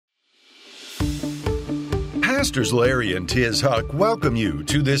Pastors Larry and Tiz Huck welcome you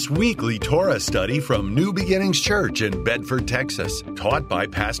to this weekly Torah study from New Beginnings Church in Bedford, Texas, taught by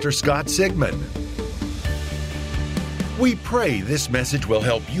Pastor Scott Sigmund. We pray this message will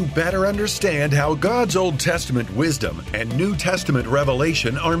help you better understand how God's Old Testament wisdom and New Testament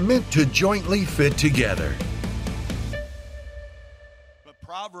revelation are meant to jointly fit together. But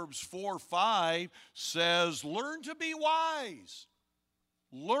Proverbs 4:5 says, learn to be wise.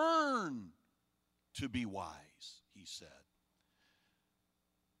 Learn to be wise, he said.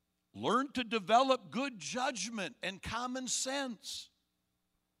 Learn to develop good judgment and common sense.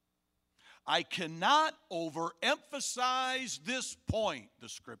 I cannot overemphasize this point, the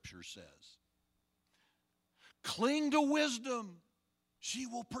scripture says. Cling to wisdom. She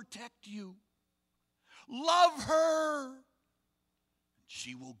will protect you. Love her.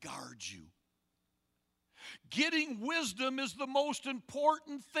 She will guard you. Getting wisdom is the most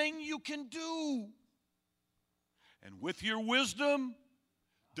important thing you can do. And with your wisdom,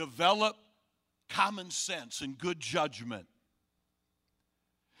 develop common sense and good judgment.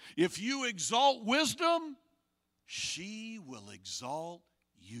 If you exalt wisdom, she will exalt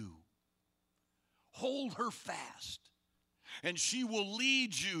you. Hold her fast, and she will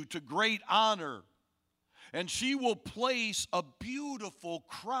lead you to great honor. And she will place a beautiful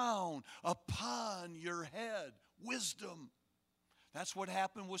crown upon your head. Wisdom. That's what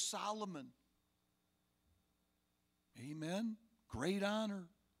happened with Solomon. Amen. Great honor.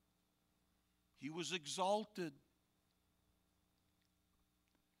 He was exalted.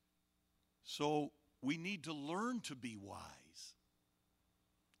 So we need to learn to be wise.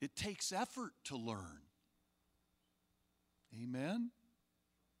 It takes effort to learn. Amen.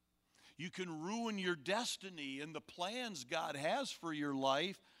 You can ruin your destiny and the plans God has for your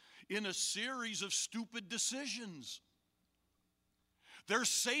life in a series of stupid decisions. There's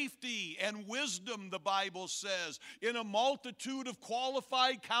safety and wisdom, the Bible says, in a multitude of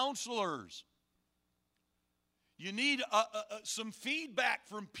qualified counselors. You need some feedback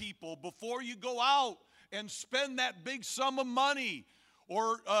from people before you go out and spend that big sum of money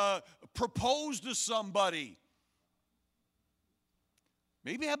or propose to somebody.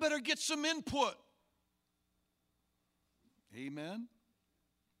 Maybe I better get some input. Amen.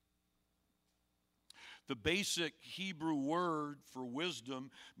 The basic Hebrew word for wisdom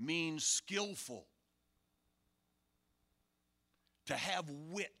means skillful, to have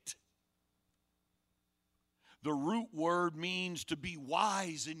wit. The root word means to be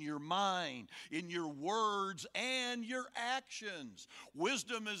wise in your mind, in your words, and your actions.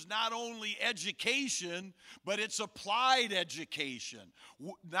 Wisdom is not only education, but it's applied education.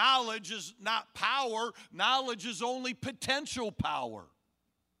 Knowledge is not power. Knowledge is only potential power.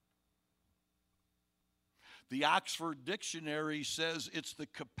 The Oxford Dictionary says it's the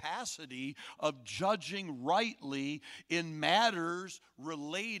capacity of judging rightly in matters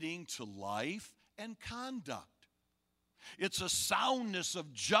relating to life and conduct. It's a soundness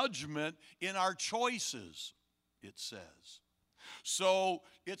of judgment in our choices, it says. So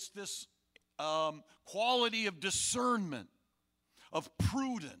it's this quality of discernment, of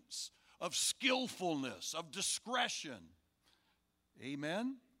prudence, of skillfulness, of discretion.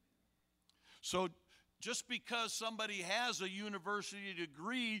 Amen? So just because somebody has a university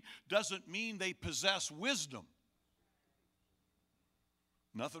degree doesn't mean they possess wisdom.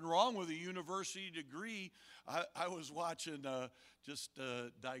 Nothing wrong with a university degree. I was watching,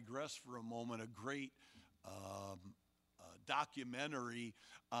 digress for a moment, a great documentary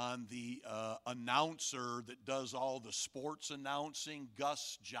on the announcer that does all the sports announcing,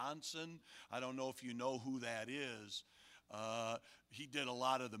 Gus Johnson. I don't know if you know who that is. He did a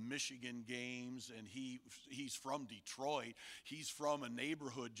lot of the Michigan games, and he's from Detroit. He's from a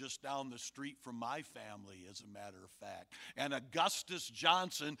neighborhood just down the street from my family, as a matter of fact. And Gus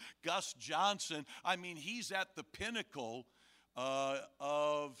Johnson, I mean, he's at the pinnacle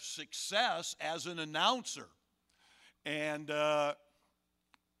of success as an announcer. And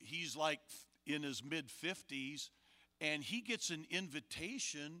he's like in his mid-50s, and he gets an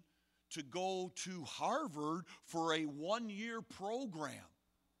invitation to go to Harvard for a one-year program.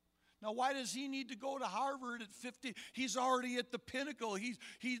 Now, why does he need to go to Harvard at 50? He's already at the pinnacle. He's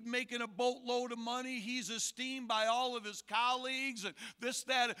making a boatload of money. He's esteemed by all of his colleagues and this,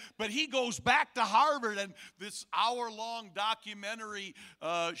 that. But he goes back to Harvard, and this hour-long documentary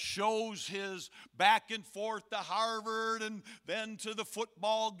shows his back and forth to Harvard and then to the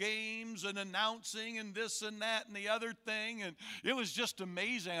football games and announcing and this and that and the other thing. And it was just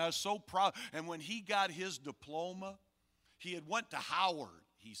amazing. I was so proud. And when he got his diploma, he had went to Howard.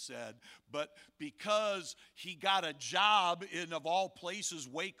 he said, but because he got a job in, of all places,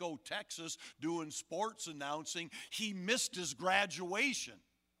 Waco, Texas, doing sports announcing, he missed his graduation.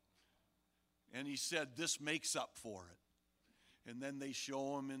 And he said, this makes up for it. And then they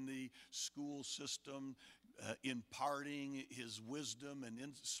show him in the school system imparting his wisdom and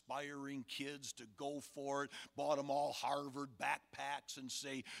inspiring kids to go for it. Bought them all Harvard backpacks and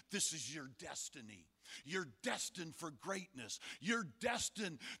say, this is your destiny. You're destined for greatness. You're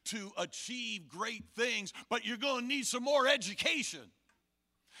destined to achieve great things, but you're going to need some more education.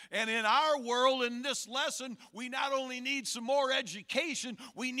 And in our world, in this lesson, we not only need some more education,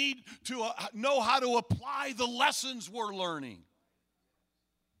 we need to know how to apply the lessons we're learning.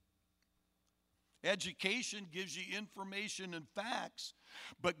 Education gives you information and facts,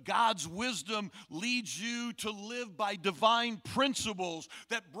 but God's wisdom leads you to live by divine principles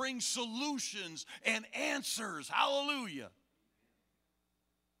that bring solutions and answers. Hallelujah.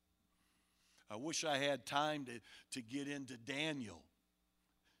 I wish I had time to get into Daniel.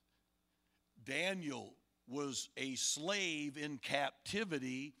 Daniel was a slave in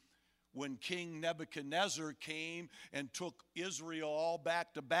captivity when King Nebuchadnezzar came and took Israel all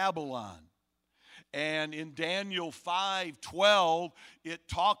back to Babylon. And in Daniel 5:12, it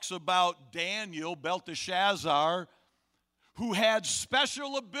talks about Daniel, Belteshazzar, who had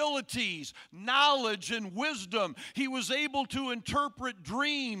special abilities, knowledge, and wisdom. He was able to interpret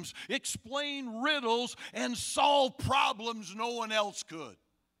dreams, explain riddles, and solve problems no one else could.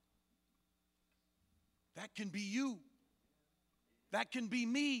 That can be you. That can be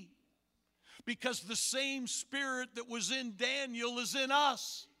me. Because the same spirit that was in Daniel is in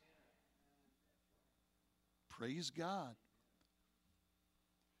us. Praise God.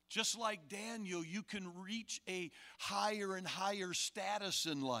 Just like Daniel, you can reach a higher and higher status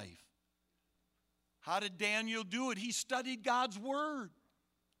in life. How did Daniel do it? He studied God's word.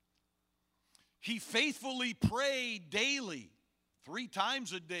 He faithfully prayed daily, 3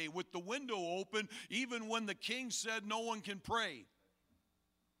 times a day with the window open, even when the king said no one can pray.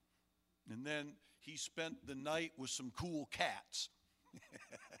 And then he spent the night with some cool cats.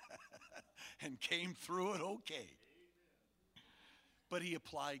 And came through it okay. But he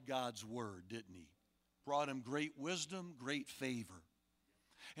applied God's word, didn't he? Brought him great wisdom, great favor.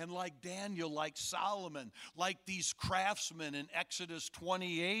 And like Daniel, like Solomon, like these craftsmen in Exodus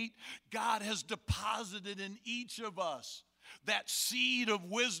 28, God has deposited in each of us that seed of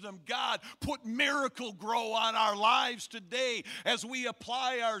wisdom. God, put miracle grow on our lives today as we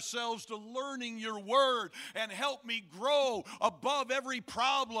apply ourselves to learning your word, and help me grow above every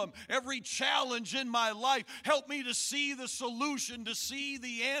problem, every challenge in my life. Help me to see the solution, to see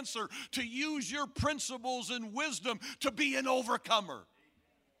the answer, to use your principles and wisdom to be an overcomer.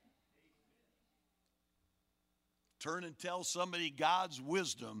 Turn and tell somebody God's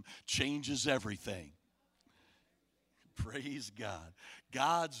wisdom changes everything. Praise God.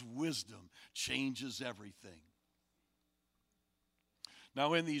 God's wisdom changes everything.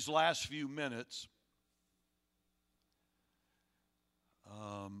 Now, in these last few minutes,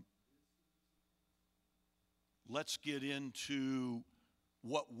 let's get into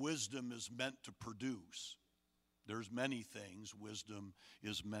what wisdom is meant to produce. There's many things wisdom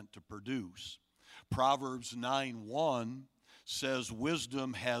is meant to produce. Proverbs 9:1 says,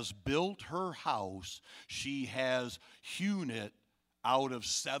 wisdom has built her house. She has hewn it out of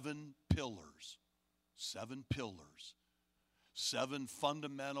 7 pillars. 7 pillars. 7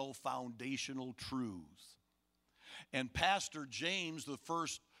 fundamental foundational truths. And Pastor James, the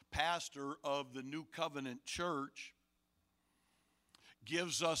first pastor of the New Covenant Church,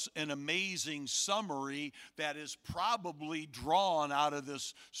 gives us an amazing summary that is probably drawn out of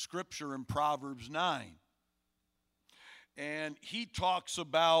this scripture in Proverbs 9. And he talks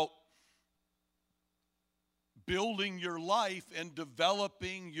about building your life and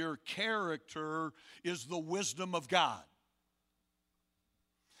developing your character is the wisdom of God.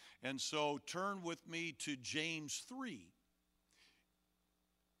 And so turn with me to James 3.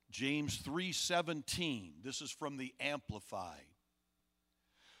 James 3:17. This is from the Amplified.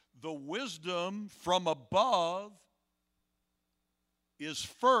 The wisdom from above is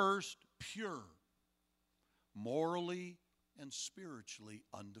first pure, morally and spiritually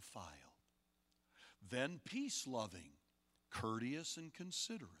undefiled. Then peace-loving, courteous and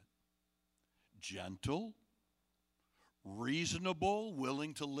considerate, gentle, reasonable,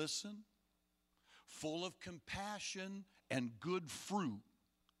 willing to listen, full of compassion and good fruit.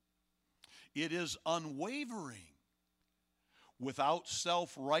 It is unwavering, without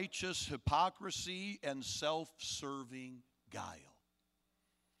self-righteous hypocrisy and self-serving guile.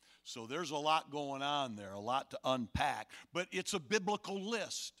 So there's a lot going on there, a lot to unpack. But it's a biblical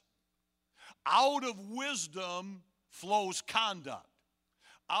list. Out of wisdom flows conduct.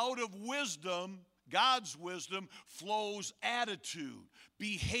 Out of wisdom, God's wisdom, flows attitude,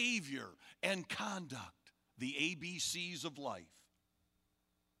 behavior, and conduct. The ABCs of life.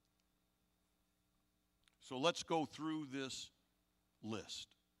 So let's go through this list.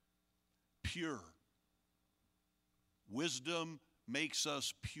 Pure. Wisdom makes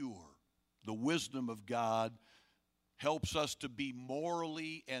us pure. The wisdom of God helps us to be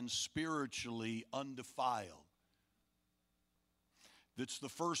morally and spiritually undefiled. That's the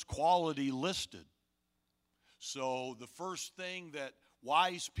first quality listed. So the first thing that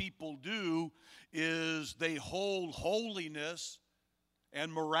wise people do is they hold holiness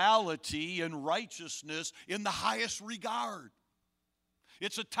and morality and righteousness in the highest regard.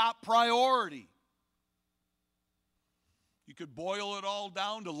 It's a top priority. You could boil it all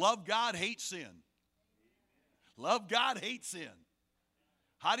down to love God, hate sin. Love God, hate sin.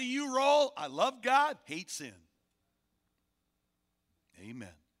 How do you roll? I love God, hate sin. Amen.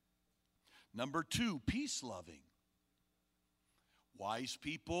 Number 2, peace-loving. Wise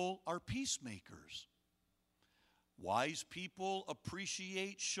people are peacemakers. Wise people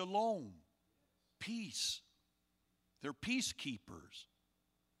appreciate shalom, peace. They're peacekeepers.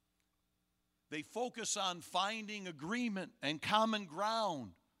 They focus on finding agreement and common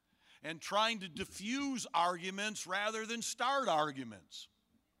ground and trying to diffuse arguments rather than start arguments.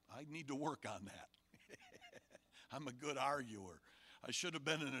 I need to work on that. I'm a good arguer. I should have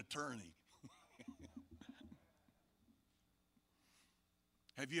been an attorney.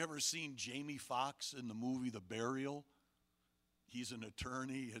 Have you ever seen Jamie Foxx in the movie The Burial? He's an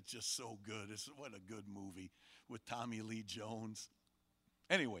attorney. It's just so good. What a good movie with Tommy Lee Jones.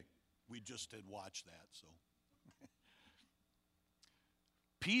 Anyway, we just had watched that. So,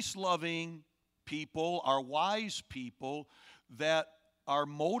 peace-loving people are wise people that are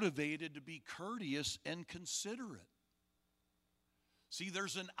motivated to be courteous and considerate. See,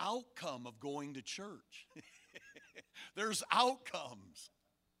 there's an outcome of going to church. There's outcomes.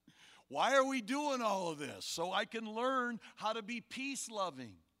 Why are we doing all of this? So I can learn how to be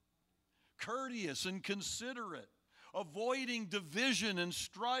peace-loving, courteous and considerate, avoiding division and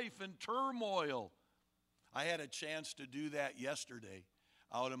strife and turmoil. I had a chance to do that yesterday.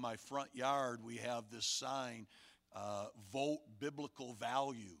 Out in my front yard, we have this sign, Vote Biblical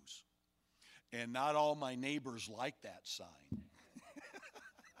Values. And not all my neighbors like that sign.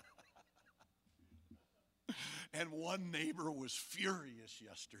 And one neighbor was furious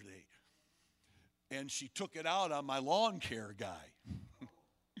yesterday. And she took it out on my lawn care guy.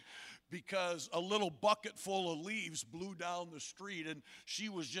 Because a little bucket full of leaves blew down the street, and she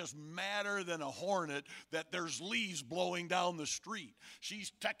was just madder than a hornet that there's leaves blowing down the street.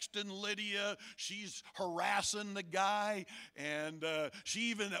 She's texting Lydia, she's harassing the guy, and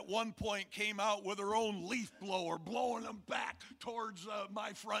she even at one point came out with her own leaf blower, blowing them back towards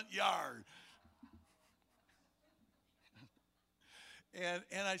my front yard.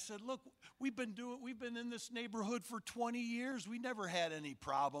 And I said, look, we've been in this neighborhood for 20 years. We never had any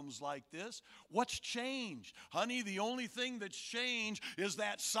problems like this. What's changed? Honey, the only thing that's changed is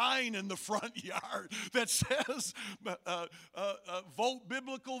that sign in the front yard that says, vote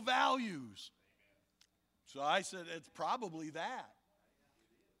biblical values. So I said, it's probably that.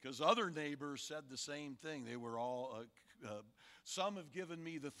 Because other neighbors said the same thing. They were all, some have given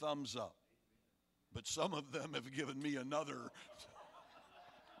me the thumbs up. But some of them have given me another.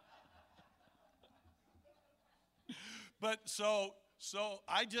 But so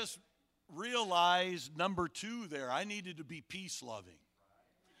I just realized number 2 there, I needed to be peace-loving.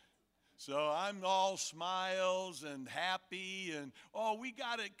 So I'm all smiles and happy and, oh, we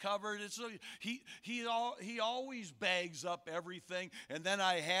got it covered. He always bags up everything. And then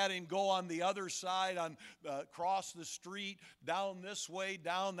I had him go on the other side, cross the street, down this way,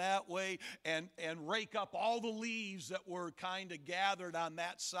 down that way, and rake up all the leaves that were kind of gathered on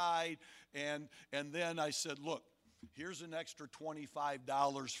that side. And then I said, look, here's an extra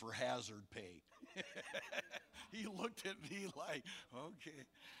 $25 for hazard pay. He looked at me like, okay,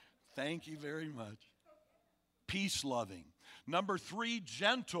 thank you very much. Peace-loving. Number 3,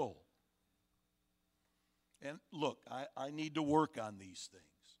 gentle. And look, I need to work on these things.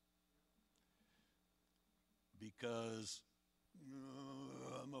 Because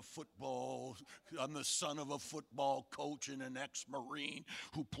I'm the son of a football coach and an ex-Marine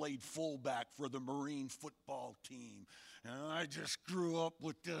who played fullback for the Marine football team. And I just grew up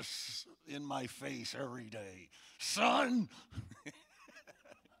with this in my face every day. Son!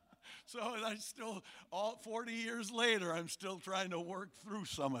 So I still, all 40 years later, I'm still trying to work through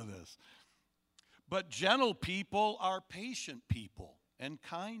some of this. But gentle people are patient people and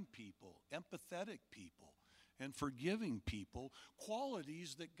kind people, empathetic people, and forgiving people,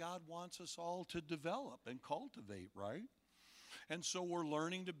 qualities that God wants us all to develop and cultivate, right? And so we're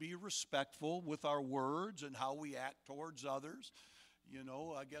learning to be respectful with our words and how we act towards others. You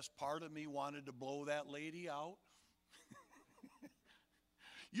know, I guess part of me wanted to blow that lady out.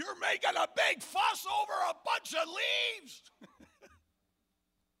 You're making a big fuss over a bunch of leaves.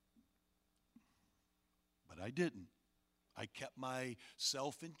 But I didn't. I kept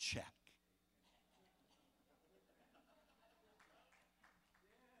myself in check.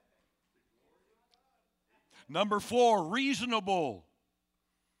 Number 4, reasonable.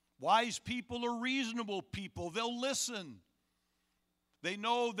 Wise people are reasonable people. They'll listen. They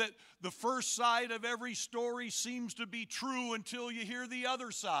know that the first side of every story seems to be true until you hear the other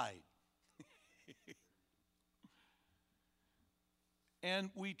side.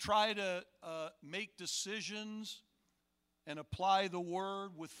 And we try to make decisions and apply the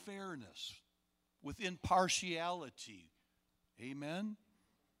word with fairness, with impartiality. Amen?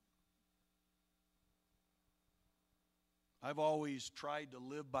 I've always tried to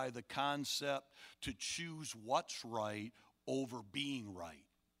live by the concept to choose what's right over being right.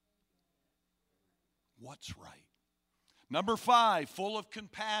 What's right? Number 5, full of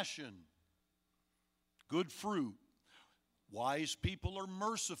compassion. Good fruit. Wise people are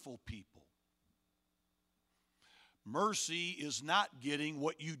merciful people. Mercy is not getting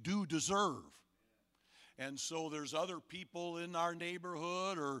what you do deserve. And so there's other people in our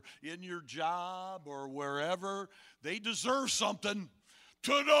neighborhood or in your job or wherever, they deserve something.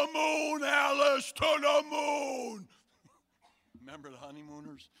 To the moon, Alice, to the moon. Remember the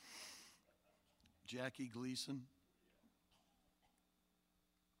Honeymooners? Jackie Gleason.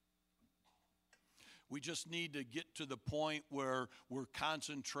 We just need to get to the point where we're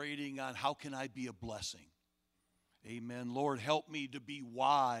concentrating on how can I be a blessing. Amen. Lord, help me to be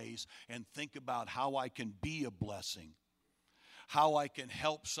wise and think about how I can be a blessing, how I can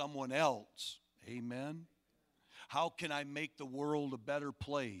help someone else. Amen. How can I make the world a better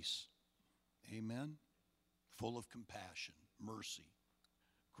place? Amen. Full of compassion, mercy,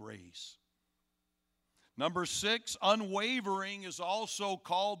 grace. Number 6, unwavering is also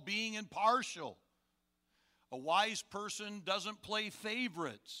called being impartial. A wise person doesn't play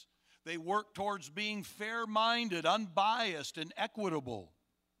favorites. They work towards being fair-minded, unbiased, and equitable.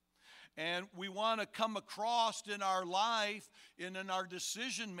 And we want to come across in our life and in our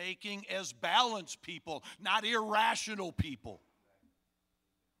decision-making as balanced people, not irrational people.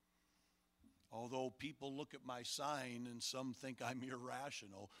 Although people look at my sign and some think I'm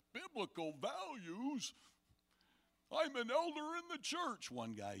irrational. Biblical values. I'm an elder in the church,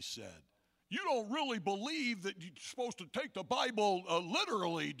 one guy said. You don't really believe that you're supposed to take the Bible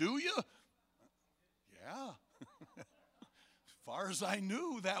literally, do you? Yeah. As far as I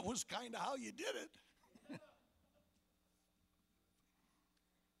knew, that was kind of how you did it.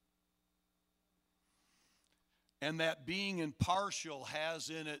 And that being impartial has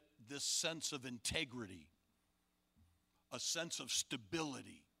in it this sense of integrity, a sense of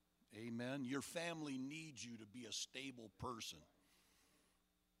stability. Amen. Your family needs you to be a stable person.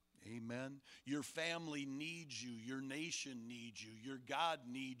 Amen. Your family needs you. Your nation needs you. Your God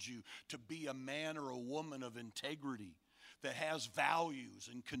needs you to be a man or a woman of integrity that has values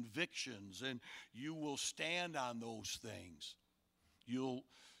and convictions, and you will stand on those things. You'll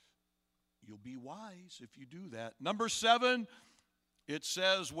be wise if you do that. Number 7, it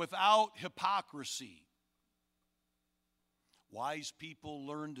says without hypocrisy. Wise people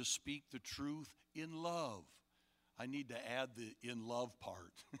learn to speak the truth in love. I need to add the in love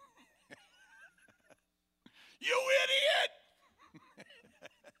part. You idiot!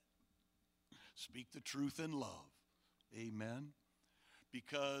 Speak the truth in love. Amen.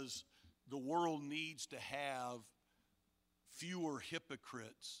 Because the world needs to have fewer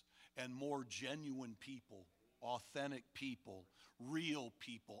hypocrites and more genuine people, authentic people, real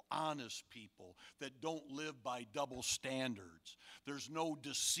people, honest people that don't live by double standards. There's no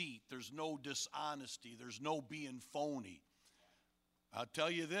deceit. There's no dishonesty. There's no being phony. I'll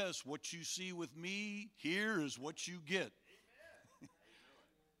tell you this, what you see with me here is what you get.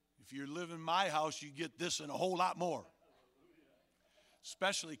 If you live in my house, you get this and a whole lot more.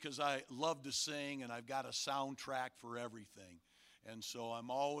 Especially because I love to sing and I've got a soundtrack for everything. And so I'm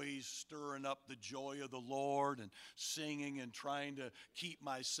always stirring up the joy of the Lord and singing and trying to keep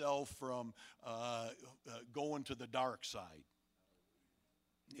myself from going to the dark side.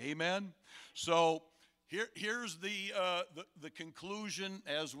 Amen? So Here's the conclusion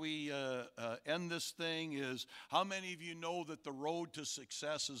as we end this thing is, how many of you know that the road to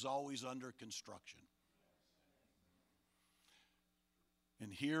success is always under construction?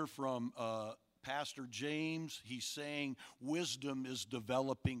 And here from Pastor James, he's saying wisdom is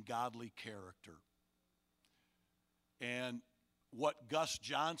developing godly character. And what Gus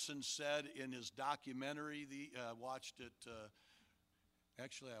Johnson said in his documentary, I watched it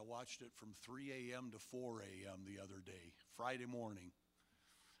from 3 a.m. to 4 a.m. the other day, Friday morning.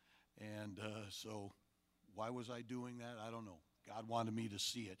 And so why was I doing that? I don't know. God wanted me to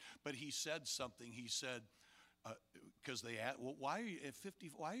see it. But he said something. He said, because they asked, well, why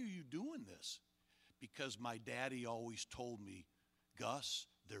are you doing this? Because my daddy always told me, Gus,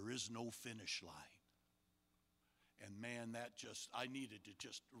 there is no finish line. And man, I needed to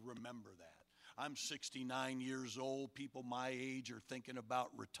just remember that. I'm 69 years old. People my age are thinking about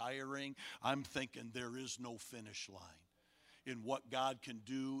retiring. I'm thinking there is no finish line in what God can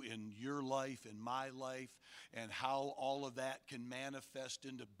do in your life, in my life, and how all of that can manifest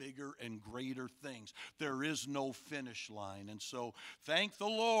into bigger and greater things. There is no finish line. And so thank the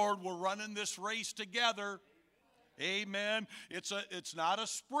Lord we're running this race together. Amen. It's not a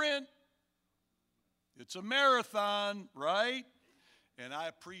sprint. It's a marathon, right? And I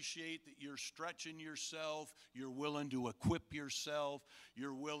appreciate that you're stretching yourself, you're willing to equip yourself,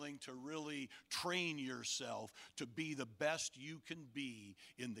 you're willing to really train yourself to be the best you can be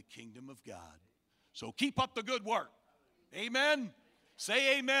in the kingdom of God. So keep up the good work. Amen.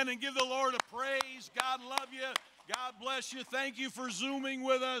 Say amen and give the Lord a praise. God love you. God bless you. Thank you for Zooming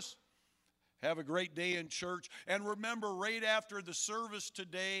with us. Have a great day in church. And remember, right after the service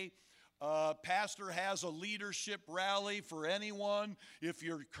today, Pastor has a leadership rally for anyone. If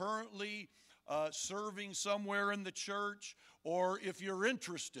you're currently serving somewhere in the church, or if you're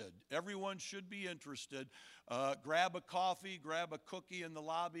interested, everyone should be interested. Grab a coffee, grab a cookie in the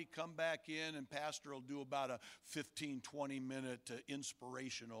lobby, come back in, and Pastor will do about a 15, 20-minute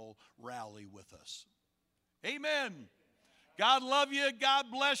inspirational rally with us. Amen. God love you. God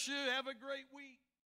bless you. Have a great week.